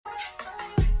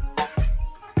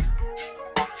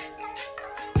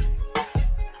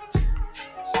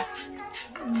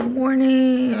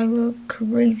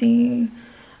crazy.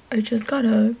 I just got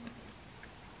up,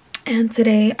 and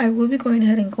today I will be going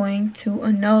ahead and going to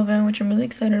a nail event, which I'm really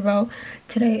excited about.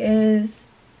 Today is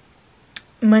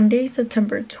Monday,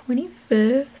 September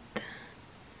 25th.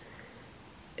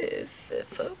 If it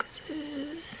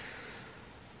focuses.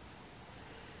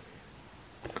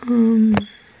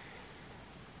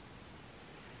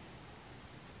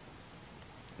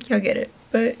 Y'all get it.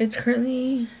 But it's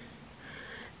currently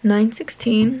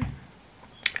 9:16.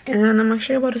 And I'm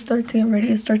actually about to start to get ready.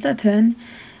 It starts at 10.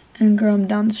 And girl, I'm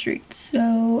down the street.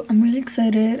 So I'm really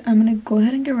excited. I'm gonna go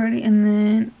ahead and get ready, and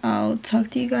then I'll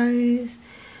talk to you guys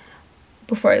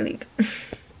before I leave.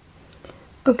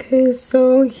 Okay,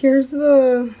 so here's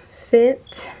the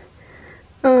fit.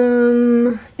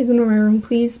 Ignore my room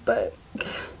please, but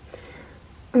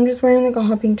I'm just wearing like a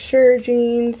hot pink shirt,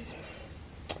 jeans,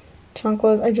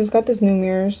 chanclas. I just got this new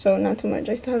mirror, so not too much.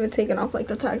 I still haven't taken off like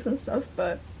the tags and stuff,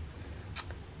 but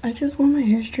I just wore my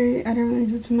hair straight. I didn't really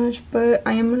do too much, but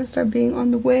I am gonna start being on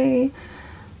the way.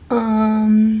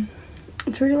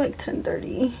 It's already like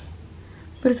 10:30,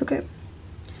 but it's okay.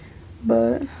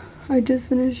 But I just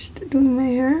finished doing my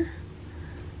hair,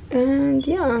 and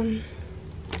yeah,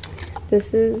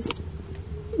 this is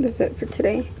the fit for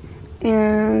today.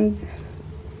 And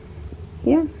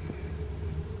yeah,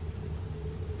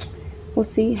 we'll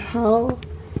see how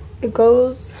it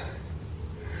goes.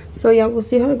 So yeah, we'll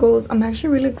see how it goes. I'm actually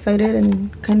really excited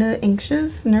and kind of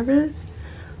anxious, nervous.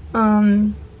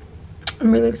 I'm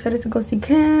really excited to go see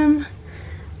Kim,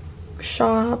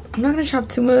 shop. I'm not gonna shop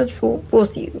too much. We'll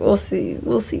see.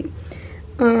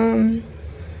 And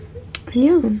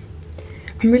yeah,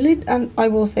 I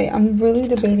will say I'm really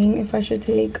debating if I should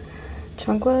take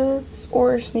chanclas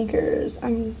or sneakers.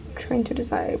 I'm trying to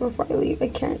decide before I leave. I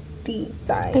can't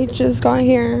decide. I just got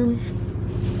here,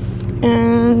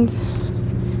 and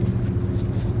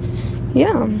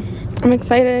yeah, I'm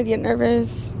excited yet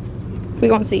nervous. We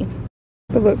gonna see.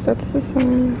 But look, that's the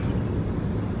sign.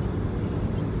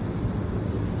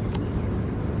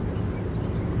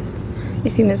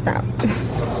 If you missed out.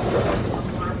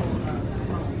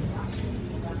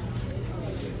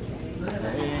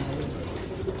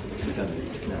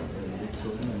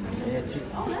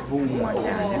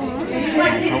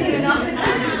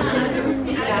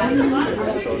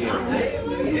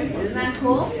 Isn't that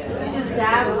cool? You just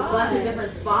dab a bunch of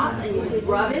different spots and you just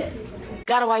rub it.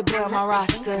 Got a white boy on my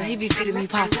roster. He be feeding me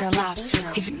pasta and lobster.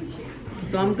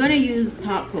 So I'm gonna use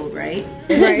top coat, right?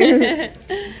 Right.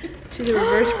 She's a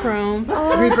reverse chrome.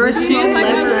 Reverse chrome,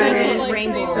 like leopard,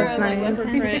 rainbow. That's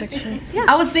nice. Yeah.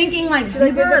 I was thinking like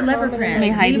zebra or leopard print.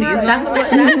 Zebra, that's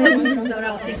what I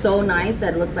was thinking. So nice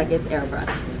that it looks like it's airbrush.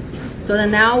 So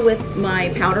then now with my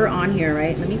powder on here,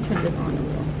 right? Let me turn this on a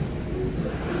little.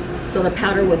 So the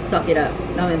powder will suck it up.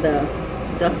 No, in the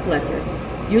dust collector.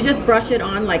 You just brush it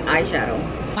on like eyeshadow.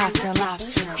 Pasta and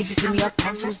lobster. He just hit me up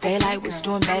on Tuesday like, what's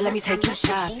doing, babe? Let me take you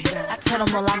shopping. I told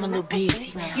him, well, I'm a little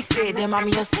busy. He said, damn, I'm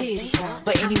in your city.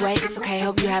 But anyway, it's okay.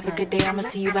 Hope you have a good day. I'ma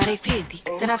see you by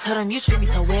 8:50. Then I told him, you treat me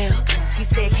so well. He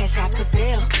said, cash out for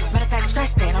sale. Matter of fact,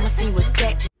 scratch that. I'ma see what's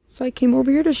that. So I came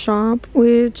over here to shop,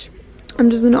 which I'm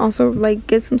just gonna also like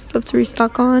get some stuff to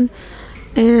restock on,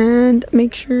 and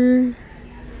make sure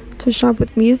to shop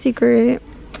with me a secret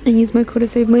and use my code to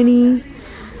save money.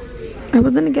 I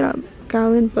was gonna get a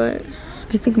gallon, but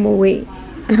I think I'm gonna wait.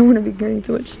 I don't want to be carrying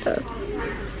too much stuff.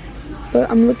 But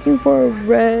I'm looking for a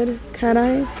red cat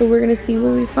eye, so we're gonna see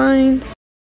what we find.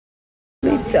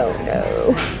 I don't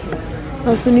know. I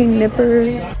also need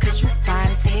nippers. Cause you fine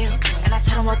as hell. And I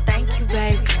told him, well, thank you,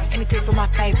 baby. Anything for my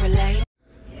favorite lady.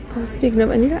 Oh, speaking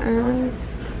of, I need to ask.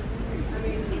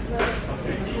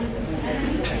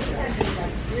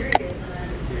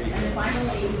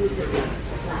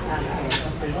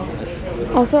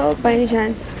 Also, by any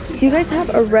chance, do you guys have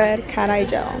a red cat eye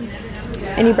gel?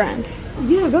 Any brand?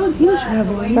 Yeah, Valentina should have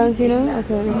one. Valentina?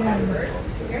 Okay. Yeah.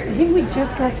 I think we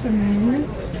just got some in.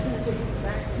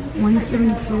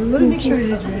 172. Let me make sure it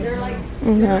is red.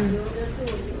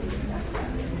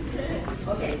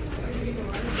 Okay.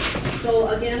 So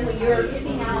again, when you're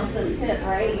picking out the tip,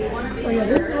 right? You want to. Oh yeah,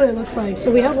 this is what it looks like.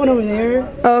 So we have one over there.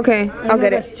 Oh, okay. I'll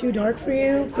get it. That's too dark for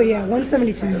you, but yeah,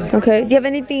 172. Okay. Do you have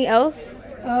anything else?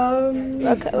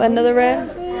 Okay, another red.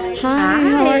 Hi,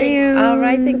 how are you? All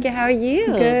right, thank you. How are you?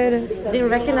 Good. Didn't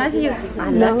recognize you. I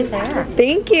love this hair.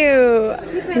 Thank you.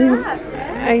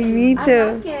 I need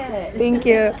to. Thank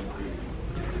you.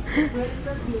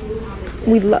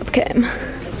 We love Kim.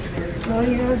 Oh,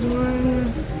 he has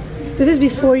one. This is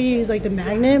before you use like the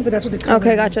magnet, but that's what the color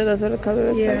Okay, is. gotcha. That's what the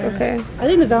color looks like. Okay. I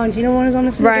think the Valentina one is on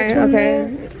the Right. Okay.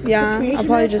 Yeah, I'll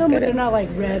probably just get They're it. not like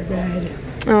red.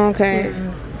 Oh, okay.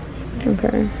 Yeah.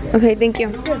 Okay. Okay, thank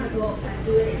you.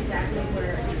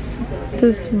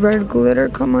 This red glitter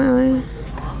caught my eye.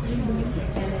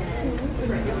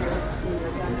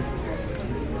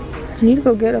 I need to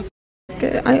go get a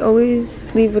basket. I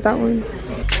always leave with that one.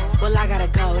 Well, I gotta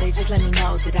go. They just let me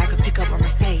know that I could pick up a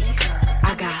Mercedes.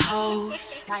 I got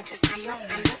hoes, might just be on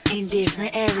me, in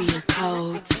different area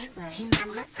codes.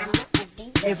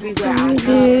 Everywhere I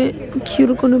get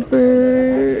cuticle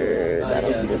nippers. I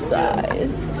don't see the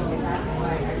size.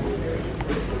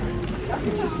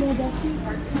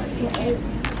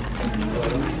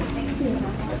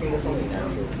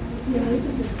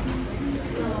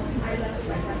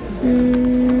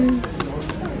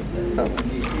 Oh,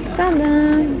 found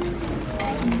them.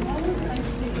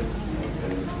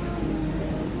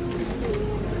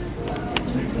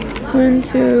 One,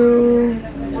 two.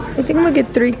 I think I'm gonna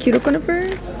get 3 cuticle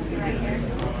nippers.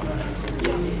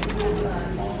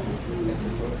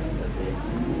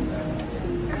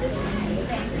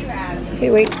 Okay,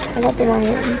 wait, I got the wrong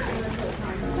ones.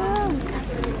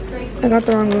 I got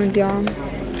the wrong ones, y'all.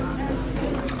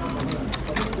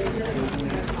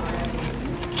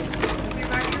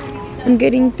 I'm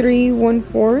getting 3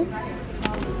 1/4.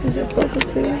 Is it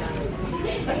focuses?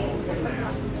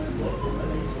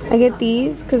 I get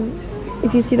these because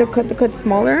if you see the cut's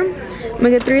smaller. I'm gonna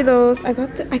get 3 of those. I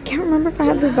can't remember if I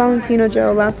have this Valentino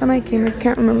gel. Last time I came, I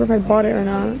can't remember if I bought it or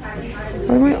not.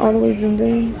 Why am I all the way zoomed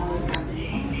in?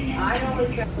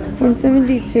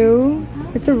 172.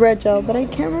 It's a red gel, but I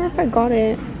can't remember if I got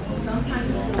it.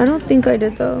 I don't think I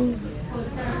did though.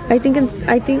 I think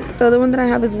the other one that I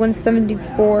have is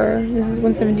 174. This is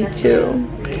 172.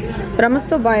 But I'm gonna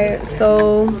still buy it.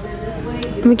 So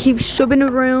I'm gonna keep shopping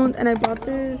around, and I bought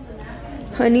this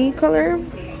honey color.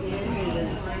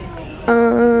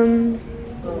 And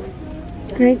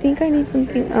I think I need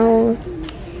something else.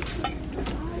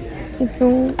 I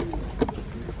don't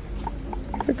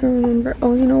freaking remember.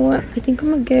 Oh, you know what? I think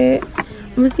I'm gonna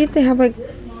see if they have like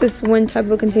this one type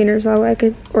of container so I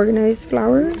could organize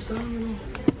flowers.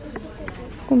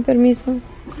 Con permiso.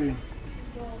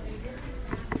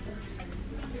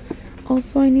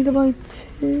 Also, I need to buy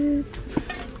 2.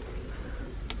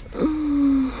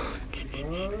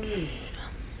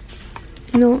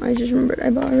 No, I just remembered. I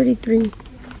bought already 3.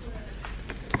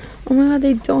 Oh my god,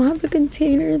 they don't have the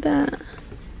container that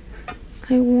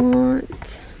I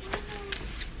want.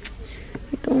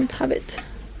 They don't have it.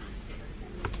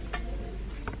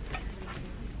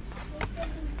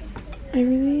 I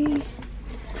really...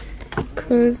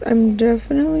 Because I'm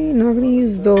definitely not going to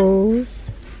use those.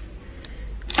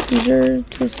 These are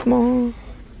too small.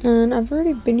 And I've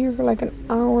already been here for like an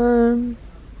hour.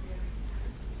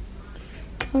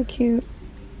 How cute.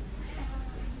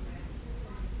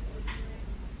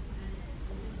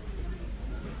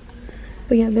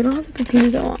 But yeah, they don't have the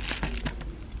containers I want.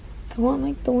 I want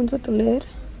like the ones with the lid.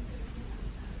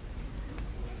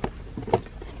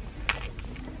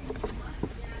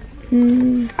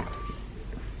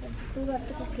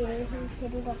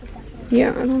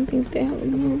 Yeah, I don't think they have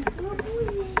them.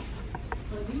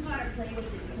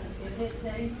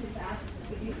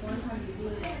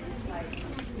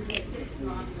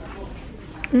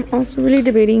 I'm also really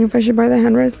debating if I should buy the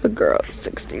hand rest, but girl,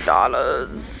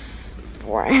 $60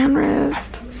 for a hand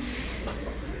rest.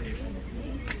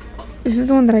 This is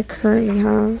the one that I currently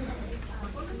have.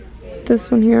 This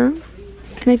one here.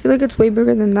 And I feel like it's way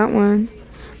bigger than that one.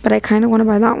 But I kind of want to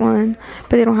buy that one.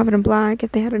 But they don't have it in black.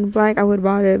 If they had it in black, I would have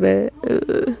bought it. But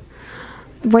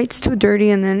white's too dirty.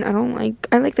 And then I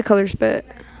like the colors, but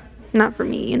not for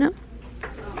me, you know?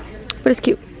 But it's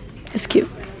cute. It's cute.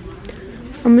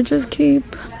 I'm going to just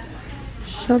keep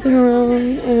shopping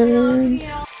around. And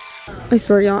I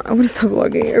swear, y'all, I want to stop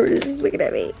vlogging. Everybody's just looking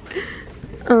at me.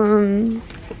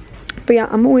 But yeah,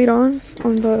 I'm going to wait on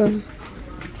the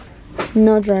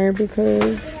nail dryer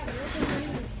because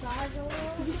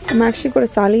I'm actually going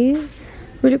to Sally's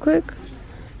really quick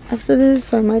after this,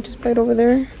 so I might just buy it over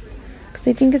there because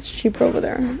I think it's cheaper over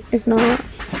there. If not,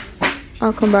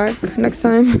 I'll come back next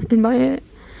time and buy it.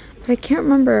 But I can't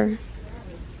remember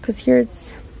because here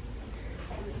it's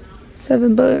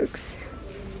 $7.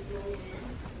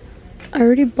 I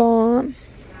already bought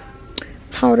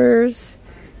powders,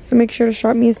 so make sure to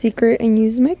shop me a secret and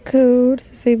use my code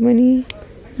to save money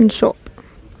and shop.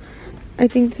 I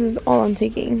think this is all I'm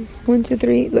taking. 1, 2,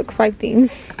 3, look, 5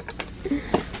 things.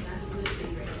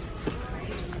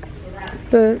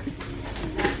 But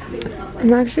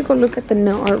I'm actually gonna look at the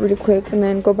nail art really quick and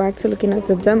then go back to looking at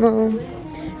the demo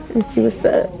and see what's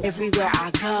up. Everywhere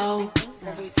I go,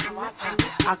 every time I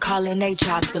pop, I call and they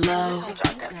drop the low.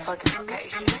 Drop that fucking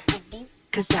location.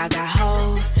 Cause I got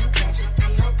hoes,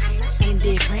 in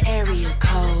different area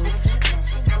codes.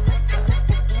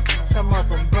 Some of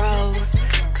them bros.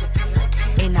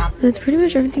 That's pretty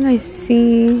much everything I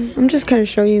see. I'm just kind of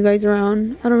showing you guys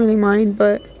around. I don't really mind,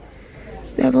 but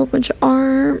they have a whole bunch of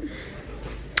art.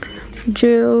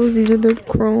 Gels, these are the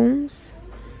chromes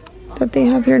that they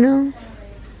have here now.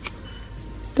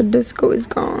 The disco is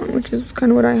gone, which is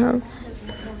kind of what I have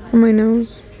on my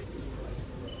nose.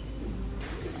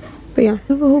 But yeah, I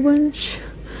have a whole bunch.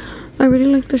 I really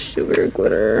like the sugar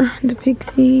glitter, the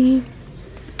pixie,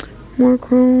 more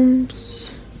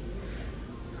chromes.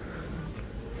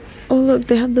 Oh look,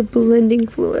 they have the blending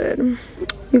fluid.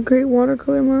 The great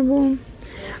watercolor marble.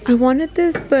 I wanted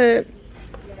this, but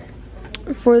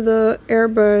for the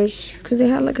airbrush, because they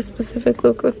had like a specific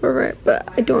liquid for it, but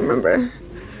I don't remember.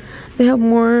 They have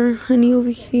more honey over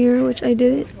here, which I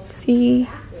didn't see.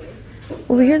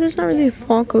 Over here, there's not really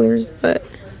fall colors, but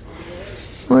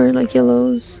or like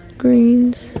yellows,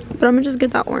 greens. But I'm gonna just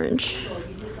get that orange.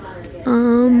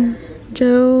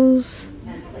 Gels.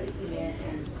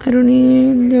 I don't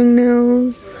need Young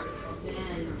Nails.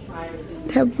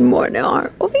 They have more nail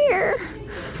art over here.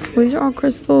 These are all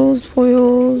crystals,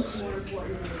 foils.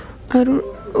 I don't.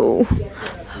 Oh,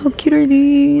 how cute are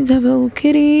these? I have Hello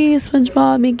Kitty,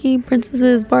 SpongeBob, Mickey,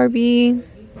 princesses, Barbie.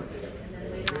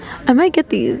 I might get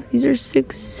these. These are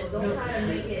 $6.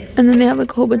 And then they have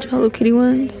like a whole bunch of Hello Kitty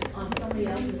ones.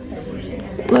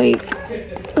 Like,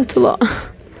 that's a lot. I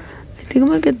think I'm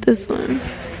gonna get this one.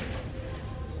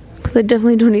 Because I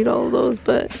definitely don't need all of those,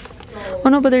 but... Oh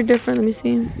no, but they're different. Let me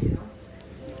see.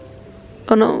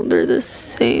 Oh no, they're the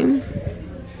same.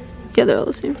 Yeah, they're all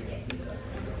the same.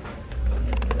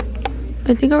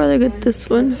 I think I'd rather get this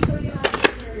one.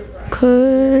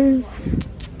 Because...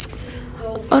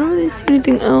 I don't really see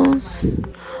anything else.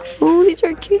 Oh, these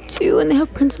are cute too. And they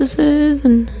have princesses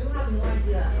and...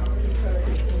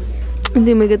 I think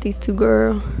I'm gonna get these two,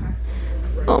 girl.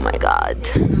 Oh my god.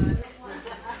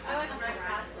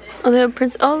 Oh, they have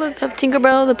oh look, they have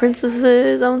Tinkerbell, the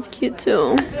princesses. That one's cute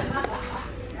too.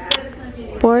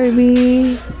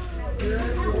 Barbie.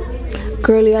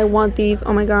 Girly, I want these.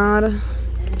 Oh my god.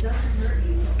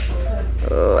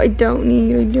 Oh, I don't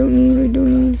need.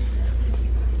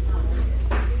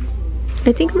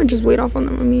 I think I'm gonna just wait off on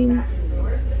them. I mean,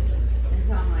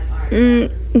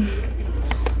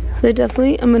 so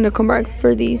I'm gonna come back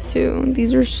for these two.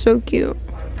 These are so cute.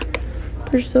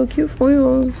 They're so cute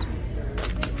foils.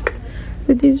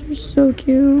 But these are so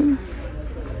cute.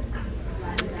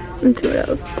 Let's see what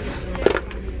else.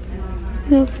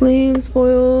 They have flames,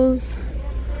 foils.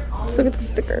 Let's look at the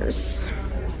stickers.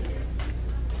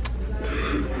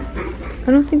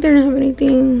 I don't think they're gonna have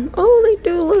anything. Oh, they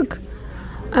do, look.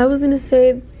 I was gonna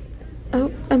say,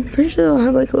 oh, I'm pretty sure they'll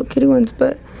have like Hello Kitty ones,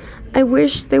 but I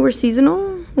wish they were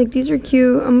seasonal. Like, these are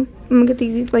cute. I'm gonna get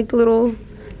these like little,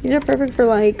 these are perfect for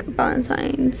like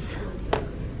Valentine's.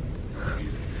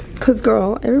 Cause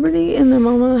girl, everybody and their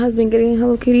mama has been getting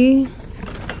Hello Kitty.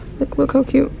 Like, look how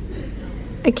cute.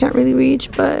 I can't really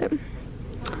reach, but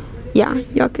yeah,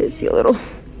 y'all could see a little.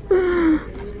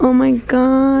 Oh my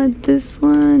god, this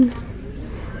one.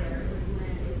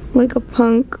 Like a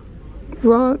punk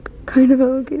rock kind of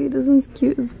Hello Kitty. This one's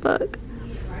cute as fuck.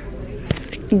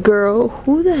 Girl,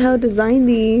 who the hell designed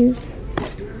these?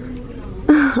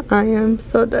 I am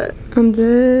so dead. I'm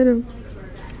dead.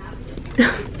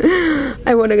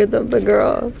 I want to get them, but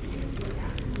girl,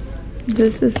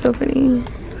 this is so funny.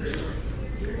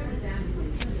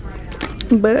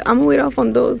 But I'm gonna wait off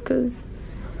on those because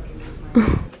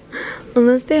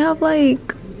unless they have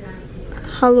like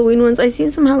Halloween ones. I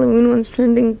seen some Halloween ones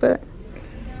trending, but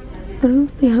I don't know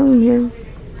if they have them here.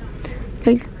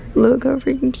 Like, look how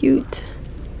freaking cute.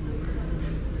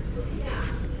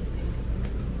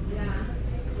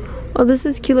 Oh, this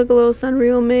is cute, like a little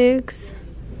Sanrio mix.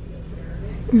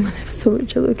 Oh, they have so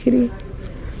much Hello Kitty.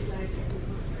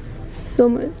 So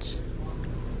much.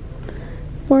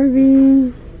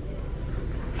 Barbie.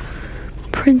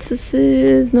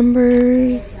 Princesses,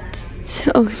 numbers.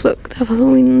 Oh, look, they have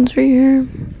Halloween ones right here.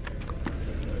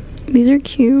 These are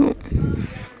cute.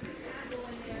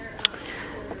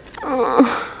 Oh.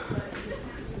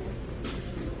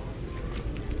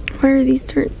 Why are these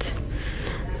turned?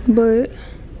 But,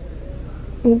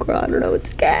 oh girl, I don't know what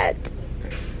to get.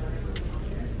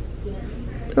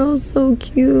 They're all so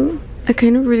cute. I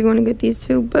kind of really want to get these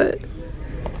two, but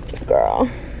girl,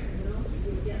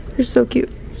 they're so cute.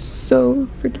 So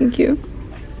freaking cute.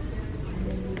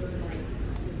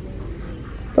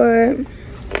 But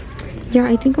yeah,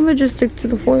 I think I'm gonna just stick to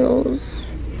the foils.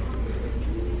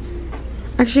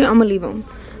 Actually, I'm gonna leave them.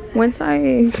 Once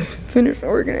I finish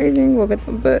organizing, we'll get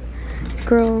them. But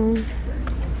girl,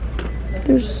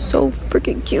 They're so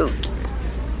freaking cute.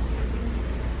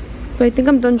 But I think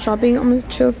I'm done shopping. I'm gonna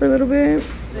chill for a little bit.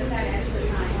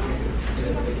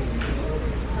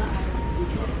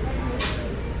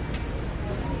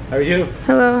 How are you?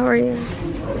 Hello, how are you? I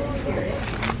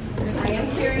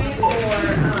am curious for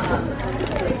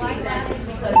things like that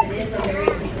because it is a very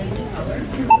pleasing color.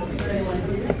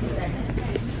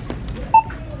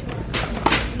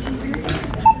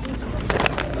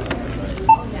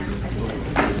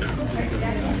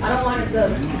 I don't want it to.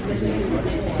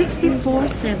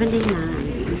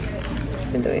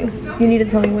 $64.79. You need to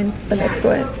tell me when the next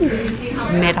one.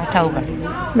 Mid-October.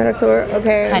 Mid-October,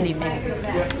 okay. Honey bag.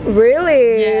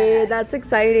 Really? Yeah. That's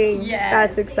exciting. Yes.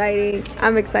 That's exciting.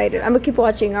 I'm excited. I'm gonna keep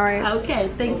watching, alright? Okay,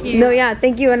 thank you. No, yeah,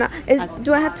 thank you. And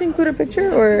do I have to include a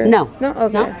picture or? No. No?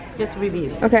 Okay. No, just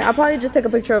review. Okay, I'll probably just take a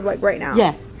picture of like right now.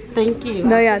 Yes, thank you.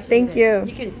 No, yeah, thank you.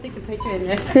 You can stick the picture in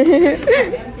there.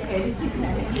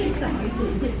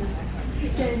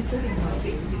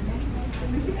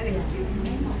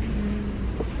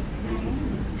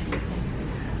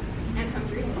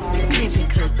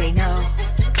 Because they know.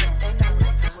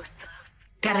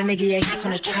 Got a nigga, yeah, he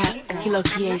from the trap. He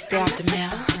low-key, yeah, stay off the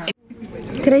mail.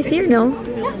 Could I see your nails?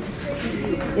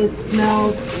 It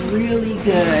smells really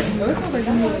good.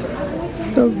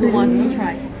 So Who pretty. wants to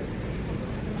try?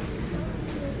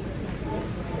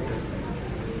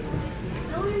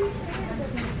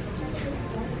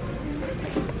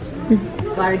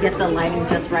 Gotta get the lighting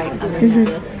just right underneath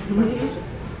this.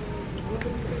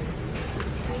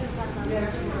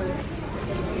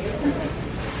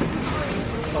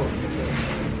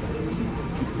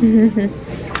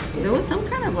 There was some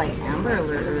kind of like Amber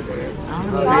Alert or there. I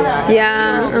don't know.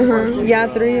 Yeah, yeah,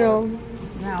 3-year-old.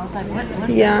 Yeah, I was like, what?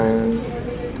 Yeah.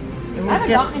 It was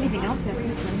just anything else.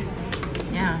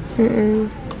 Yeah.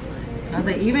 I was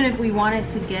like, even if we wanted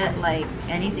to get like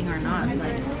anything or not, it's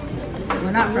like we're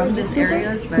not from this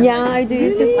area. But Yeah, like, I do.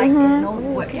 It's just like it knows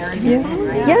what area you're in,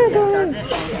 right? Yeah, It go just ahead.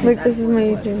 does it. Look, this is my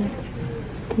YouTube.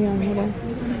 Yeah, hold on.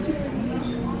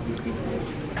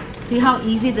 See how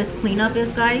easy this cleanup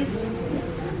is, guys?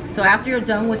 So after you're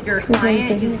done with your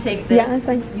client, you take this, Yeah, it's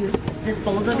fine. you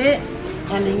dispose of it,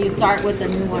 and then you start with a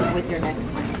new one with your next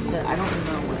client. But I don't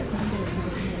know what.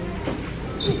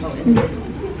 Oh, it's this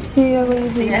one. Yeah,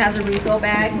 what So it has a refill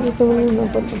bag,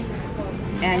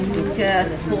 and you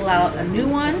just pull out a new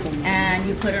one, and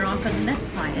you put it on for the next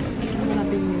client.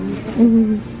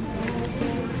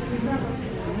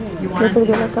 You want to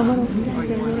do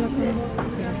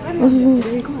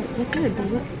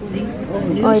See?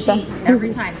 New sheet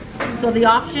every time. So the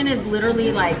option is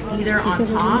literally like either on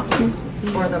top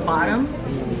or the bottom.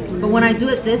 But when I do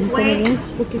it this way,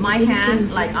 my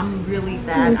hand, like I'm really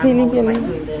bad. I'm always like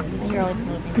doing this.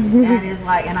 And it's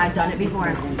like, and I've done it before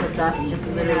and the dust just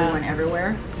literally went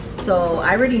everywhere. So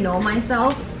I already know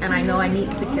myself and I know I need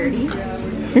security.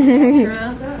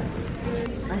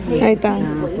 Ahí está.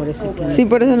 Sí,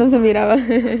 por eso no se miraba.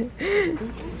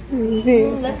 Sí.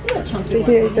 Let's do a chunky Sí,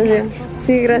 one. ahí está bien.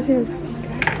 Sí, gracias.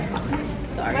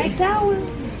 Sorry.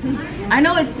 I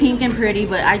know it's pink and pretty,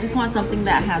 but I just want something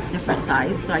that has different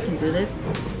size so I can do this.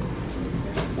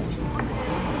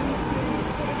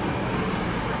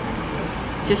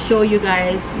 Just show you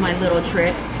guys my little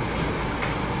trick.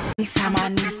 Anytime I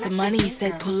need some money, he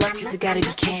said pull up cause it gotta be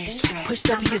cash. Pushed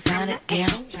up, he just signed it down.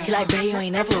 He like, babe, you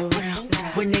ain't never around.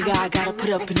 Well, nigga, I gotta put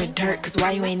up in the dirt cause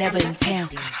why you ain't never in town?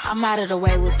 I'm out of the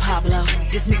way with Pablo.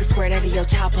 This nigga swear out of your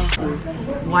chopper.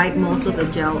 Wipe most of the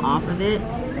gel off of it.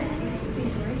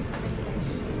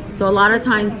 So a lot of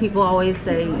times people always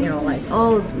say, you know, like,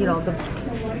 oh, you know,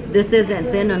 this isn't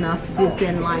thin enough to do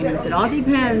thin linings. It all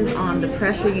depends on the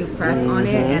pressure you press on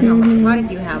it and how much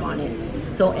product you have on it.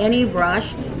 So any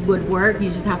brush would work. You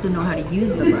just have to know how to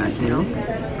use the brush, you know.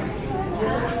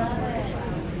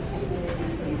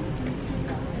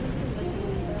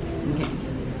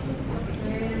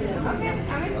 Okay.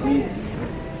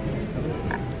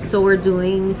 So we're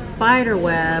doing spider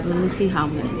web. Let me see how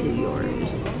I'm gonna do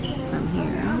yours from here.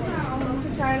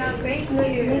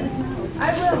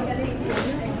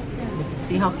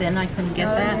 See how thin I couldn't get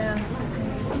that?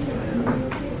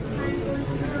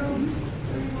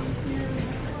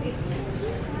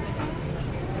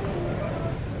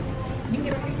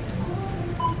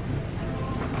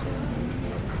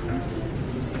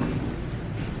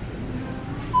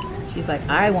 She's like,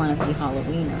 I want to see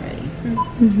Halloween already.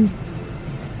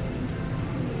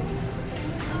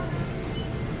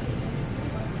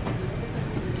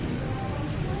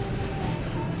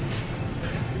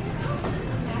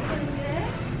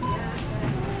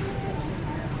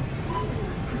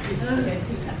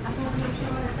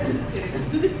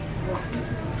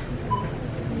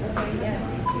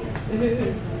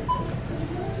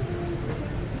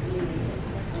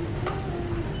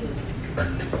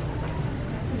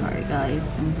 Sorry guys,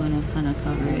 I'm gonna kind of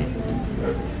cover it.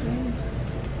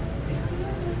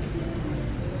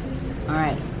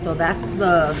 Alright, so that's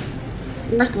the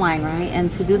first line, right?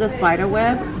 And to do the spider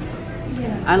web,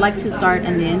 I like to start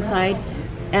on the inside,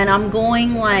 and I'm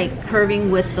going like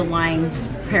curving with the lines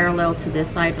parallel to this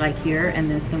side, like here, and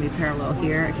then it's gonna be parallel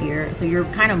here, here. So you're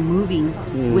kind of moving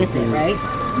with it, right?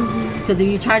 Because if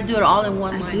you try to do it all in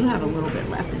one line, I do have a little bit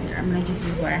left in there. I'm gonna just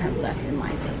use what I have left in my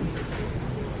thing.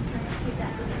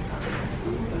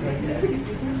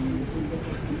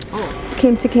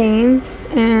 Came to Cane's,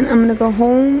 and I'm gonna go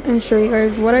home and show you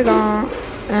guys what I got,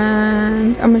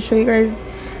 and I'm gonna show you guys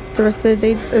the rest of the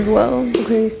day as well.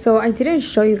 Okay, so I didn't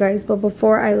show you guys, but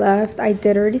before I left, I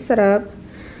did already set up.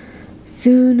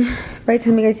 Soon, by the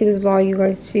time you guys see this vlog, you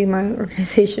guys see my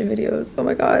organization videos. Oh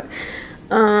my god,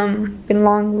 been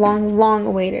long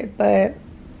awaited, but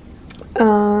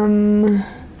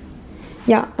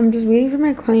yeah, I'm just waiting for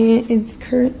my client. It's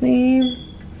currently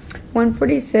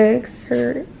 1:46.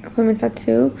 Her appointment's at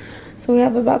 2, so we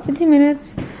have about 15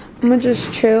 minutes. I'm gonna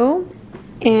just chill,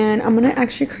 and I'm gonna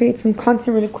actually create some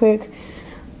content really quick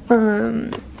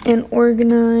and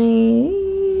organize.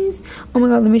 Oh my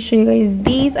god, let me show you guys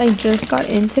these. I just got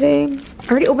in today. I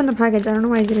already opened the package. I don't know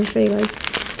why I didn't show you guys,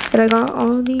 but I got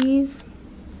all these.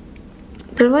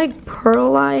 They're like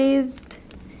pearlized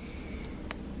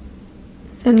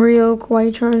Sanrio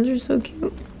kawaii charms. Are so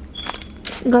cute.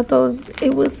 Got those.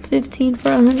 It was 15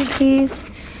 for 100 piece.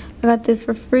 I got this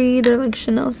for free. They're like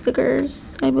Chanel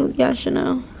stickers. I believe, yeah,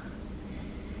 Chanel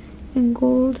in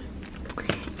gold.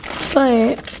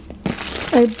 But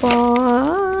I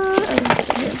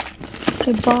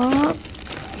bought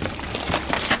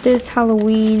this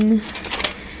Halloween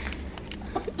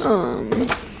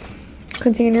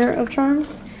container of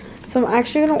charms. So I'm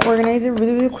actually gonna organize it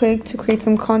really quick to create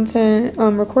some content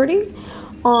recording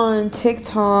on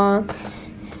TikTok.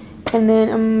 And then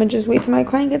I'm gonna just wait till my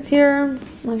client gets here.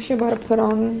 I'm actually about to put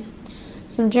on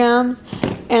some jams,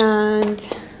 and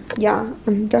yeah,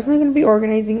 I'm definitely gonna be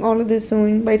organizing all of this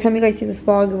soon. By the time you guys see this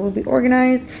vlog, it will be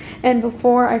organized. And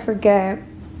before I forget,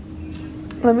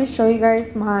 let me show you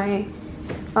guys my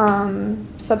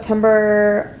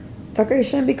September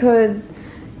decoration, because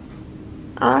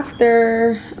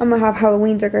after I'm gonna have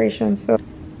Halloween decorations. So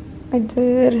I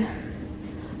did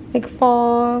like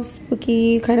fall,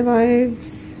 spooky kind of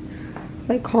vibes,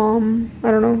 like calm.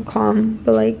 I don't know, calm,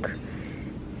 but like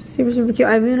super cute.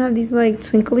 I even have these like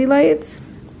twinkly lights.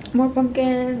 More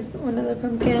pumpkins, another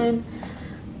pumpkin.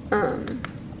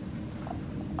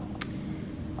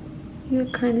 You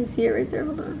can kind of see it right there.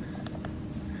 Hold on.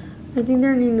 I think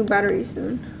they're needing new batteries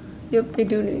soon. Yep, they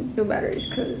do need new batteries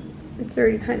because it's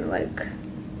already kind of like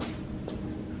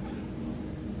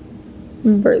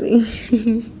burly.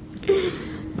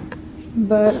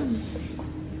 But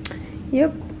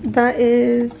yep, that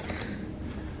is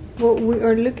what we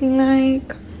are looking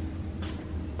like.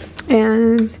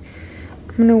 And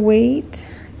I'm gonna wait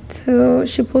till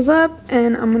she pulls up,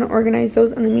 and I'm gonna organize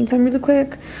those in the meantime really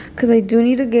quick, because I do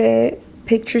need to get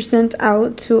pictures sent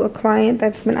out to a client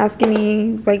that's been asking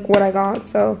me like what I got.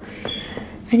 So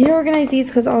I need to organize these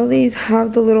because all these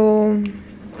have the little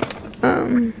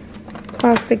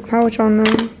plastic pouch on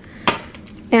them,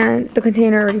 and the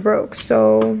container already broke.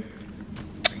 So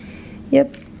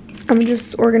yep, I'm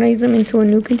just organize them into a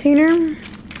new container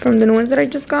from the new ones that I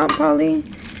just got probably,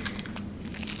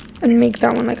 and make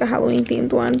that one like a Halloween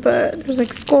themed one. But there's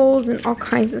like skulls and all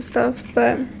kinds of stuff.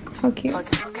 But how cute.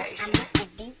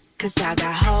 Cause I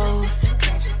got hoes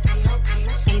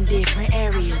in different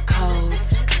area codes.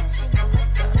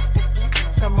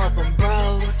 Some of them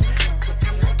bros,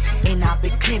 and I be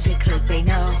pimping cause they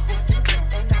know.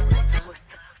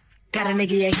 Got a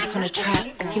nigga, yeah, he from the trap.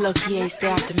 He low-key, yeah, stay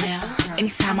off the map.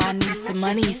 Anytime I need some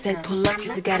money, he said pull up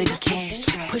cause it gotta be cash.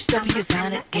 Pushed up, he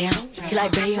design it down. He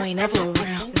like, babe, you ain't never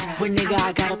around. When nigga,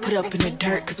 I gotta put up in the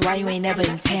dirt, cause why you ain't never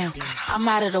in town? I'm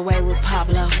out of the way with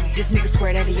Pablo. This nigga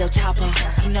swear that he yo chopper.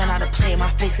 He know not to play in my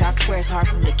face, cause I swear it's hard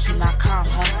for him to keep my calm,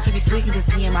 huh? He be tweaking cause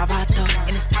he in my vato.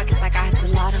 In his pockets like I hit the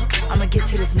lotto. I'ma get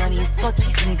to this money and fuck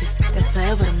these niggas. That's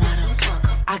forever the motto.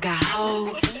 I got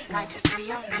hoes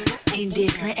in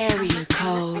different area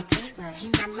codes.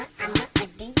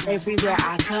 Everywhere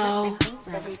I go.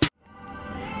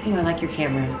 Ooh, I like your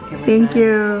camera. Thank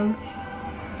you.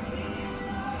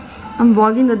 I'm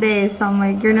vlogging the day, so I'm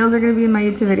like, your nails are gonna be in my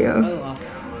YouTube video. Oh, awesome.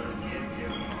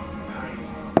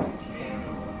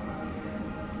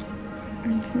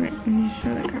 Let me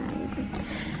show the camera real quick.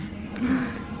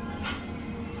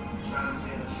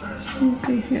 It's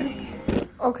so cute.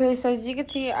 Okay, so as you can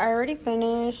see, I already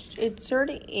finished. It's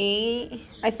already 8.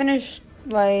 I finished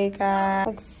like at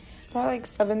probably like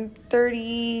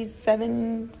 7:30,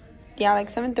 like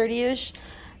 7:30ish,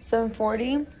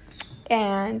 7:40.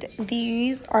 And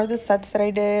these are the sets that I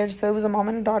did. So it was a mom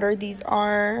and a daughter. These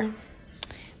are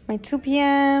my 2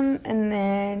 p.m. and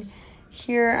then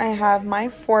here I have my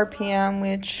 4 p.m.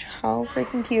 which, how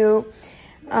freaking cute.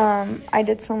 I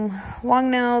did some long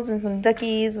nails and some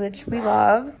duckies, which we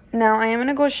love. Now I am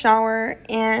gonna go shower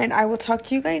and I will talk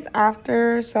to you guys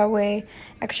after, so that way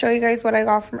I can show you guys what I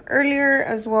got from earlier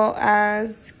as well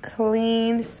as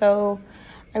clean. So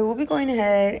I will be going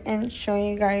ahead and showing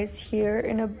you guys here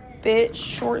in a bit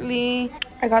shortly.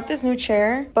 I got this new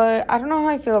chair, but I don't know how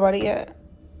I feel about it yet,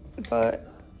 but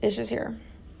it's just here.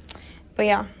 But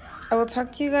yeah, I will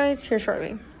talk to you guys here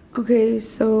shortly. Okay,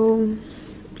 so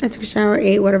I took a shower,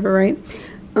 ate, whatever, right?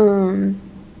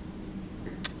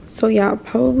 So yeah,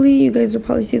 probably you guys will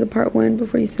probably see the part 1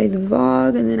 before you say the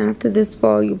vlog, and then after this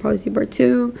vlog you'll probably see part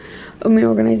 2 of me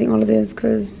organizing all of this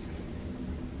because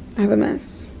I have a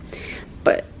mess.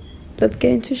 But let's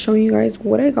get into showing you guys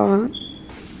what I got,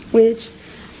 which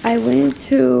I went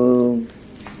to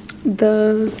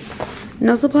the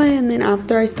nail supply, and then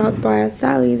after I stopped by at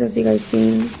Sally's, as you guys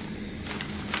seen.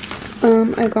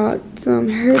 I got some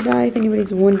hair dye, if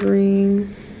anybody's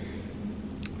wondering.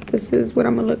 This is what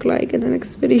I'm gonna look like in the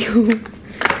next video.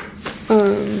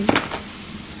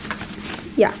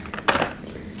 Yeah.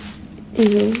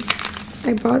 Anyway,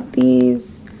 I bought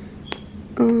these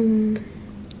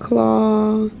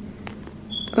claw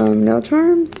nail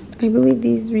charms. I believe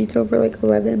these retail for like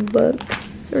 11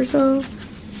 bucks or so.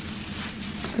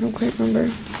 I don't quite remember.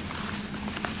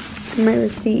 My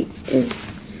receipt is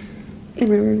in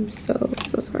my room, so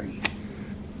sorry.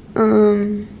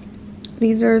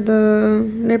 These are the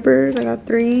nippers. I got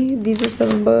 3. These are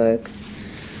 7 bucks.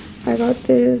 I got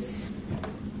this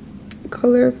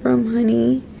color from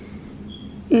Honey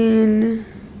in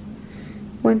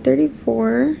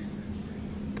 134,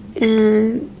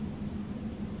 and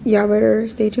y'all better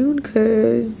stay tuned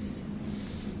because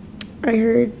I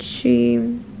heard she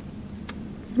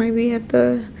might be at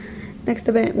the next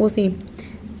event. We'll see.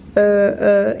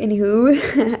 Anywho,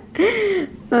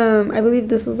 I believe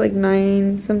this was like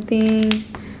 9 something,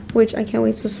 which I can't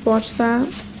wait to swatch that.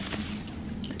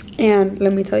 And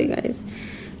let me tell you guys,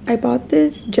 I bought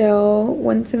this gel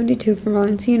 172 from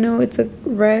Valentino. It's a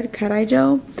red cat eye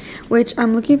gel, which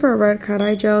I'm looking for a red cat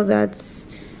eye gel that's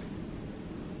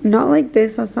not like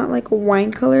this. That's not like a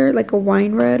wine color, like a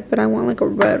wine red, but I want like a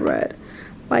red,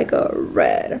 like a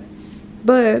red.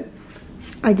 But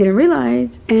I didn't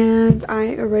realize, and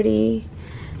I already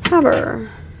have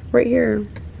her right here.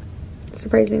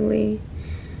 Surprisingly,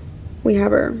 we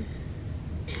have her.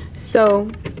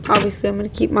 So obviously I'm gonna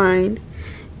keep mine,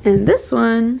 and this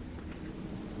one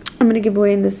I'm gonna give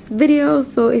away in this video.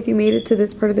 So if you made it to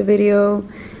this part of the video,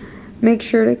 make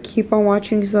sure to keep on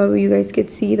watching so you guys could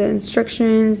see the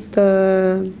instructions,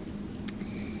 the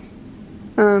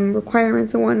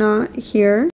requirements and whatnot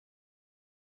here.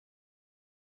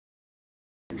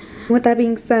 With that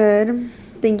being said,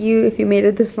 thank you if you made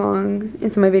it this long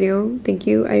into my video. Thank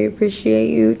you. I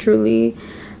appreciate you truly.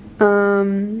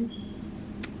 And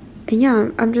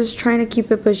yeah, I'm just trying to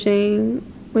keep it pushing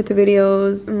with the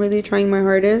videos. I'm really trying my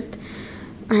hardest.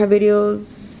 I have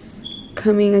videos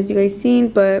coming, as you guys seen,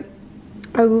 but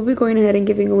I will be going ahead and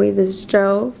giving away this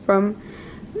gel from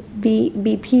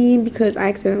BP because I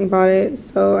accidentally bought it,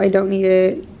 so I don't need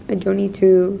it. I don't need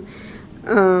to.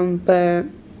 But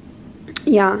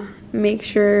yeah, make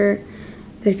sure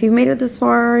that if you made it this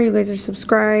far, you guys are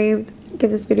subscribed.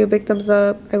 Give this video a big thumbs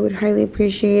up. I would highly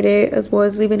appreciate it, as well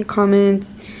as leave any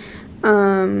comments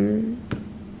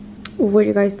what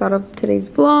you guys thought of today's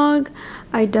vlog.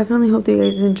 I definitely hope that you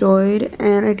guys enjoyed,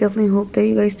 and I definitely hope that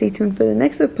you guys stay tuned for the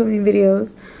next upcoming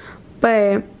videos.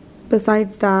 But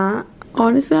besides that,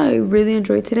 honestly, I really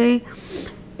enjoyed today.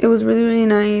 It was really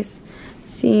nice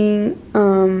seeing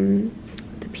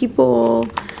the people.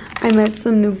 I met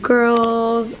some new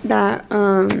girls that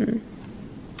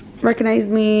recognized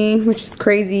me, which is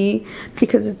crazy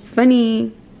because it's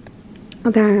funny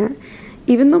that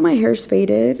even though my hair's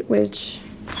faded, which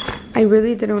I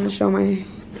really didn't want to show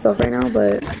myself right now,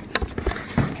 but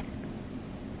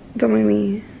don't mind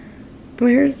me. My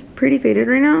hair's pretty faded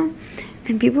right now,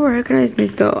 and people recognize me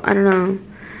still. I don't know.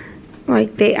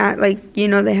 Like, they act like, you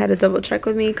know, they had to double check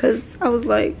with me because I was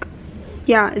like,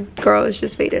 yeah, girl, it's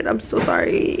just faded. I'm so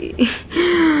sorry.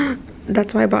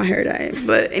 That's why I bought hair dye.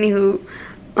 But anywho,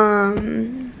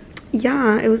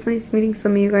 yeah, it was nice meeting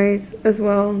some of you guys as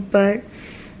well. But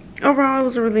overall, it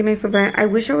was a really nice event. I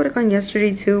wish I would have gone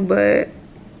yesterday too, but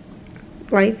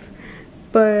life.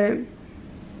 But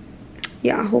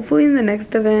yeah, hopefully in the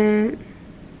next event,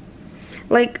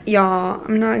 like, y'all,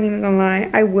 I'm not even gonna lie,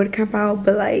 I would camp out,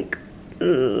 but like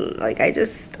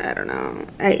I don't know,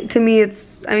 to me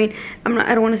it's, I mean,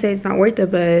 I don't want to say it's not worth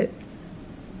it, but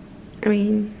I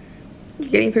mean, you're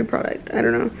getting free product, I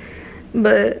don't know.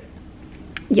 But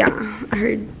yeah, I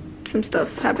heard some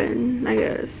stuff happen, I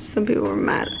guess some people were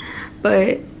mad,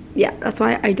 but yeah, that's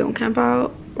why I don't camp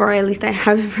out, or at least I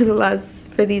haven't for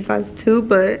these last two.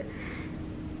 But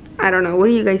I don't know, what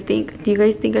do you guys think? Do you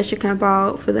guys think I should camp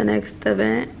out for the next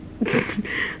event?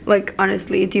 Like,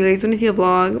 honestly, do you guys want to see a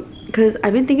vlog? Because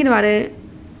I've been thinking about it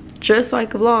just so I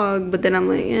could vlog, but then I'm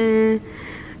like,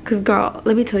 because girl,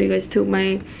 let me tell you guys too,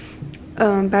 my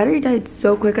battery died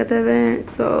so quick at the event,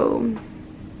 so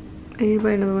I need to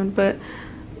buy another one. But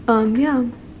yeah,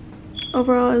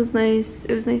 overall it was nice.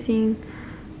 It was nice seeing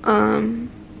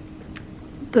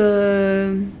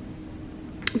the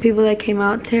people that came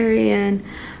out, Terry and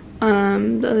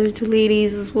the other two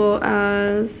ladies, as well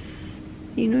as,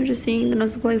 you know, just seeing the Nail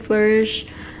Supply flourish.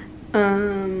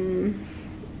 And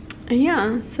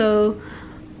yeah, so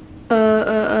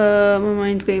my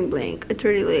mind's going blank. It's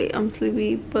already late, I'm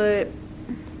sleepy, but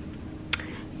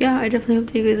yeah, I definitely hope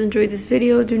that you guys enjoyed this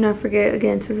video. Do not forget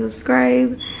again to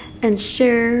subscribe and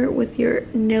share with your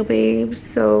nail babes.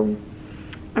 So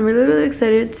I'm really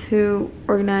excited to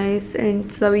organize,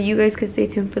 and so that way you guys can stay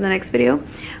tuned for the next video.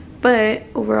 But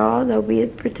overall, that'll be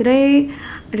it for today.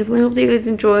 I definitely hope that you guys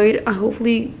enjoyed.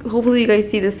 Hopefully you guys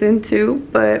see this soon too.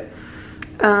 But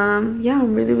yeah,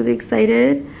 I'm really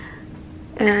excited,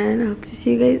 and I hope to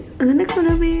see you guys in the next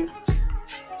one.